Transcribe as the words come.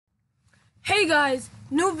Hey guys,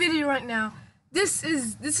 new video right now. This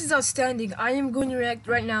is outstanding. I am going to react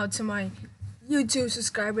right now to my YouTube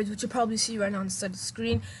subscribers, which you'll probably see right now on the side of the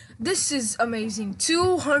screen. This is amazing.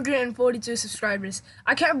 242 subscribers.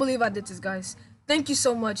 I can't believe I did this, guys. Thank you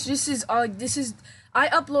so much. I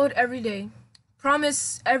upload every day.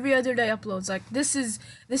 Promise every other day uploads. Like this is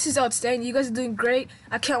outstanding. You guys are doing great.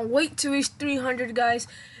 I can't wait to reach 300, guys.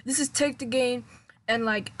 This is Take the Game. And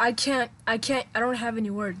like I don't have any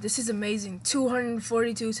words. This is amazing.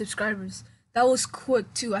 242 subscribers. That was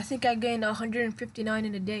quick too. I think I gained 159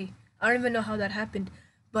 in a day. I don't even know how that happened.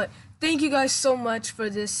 But thank you guys so much for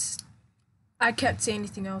this. I can't say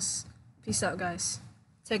anything else. Peace out, guys.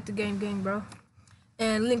 Take the game, gang, bro.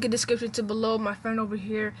 And link in description to below. My friend over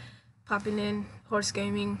here popping in, Horse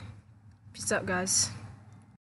Gaming. Peace out, guys.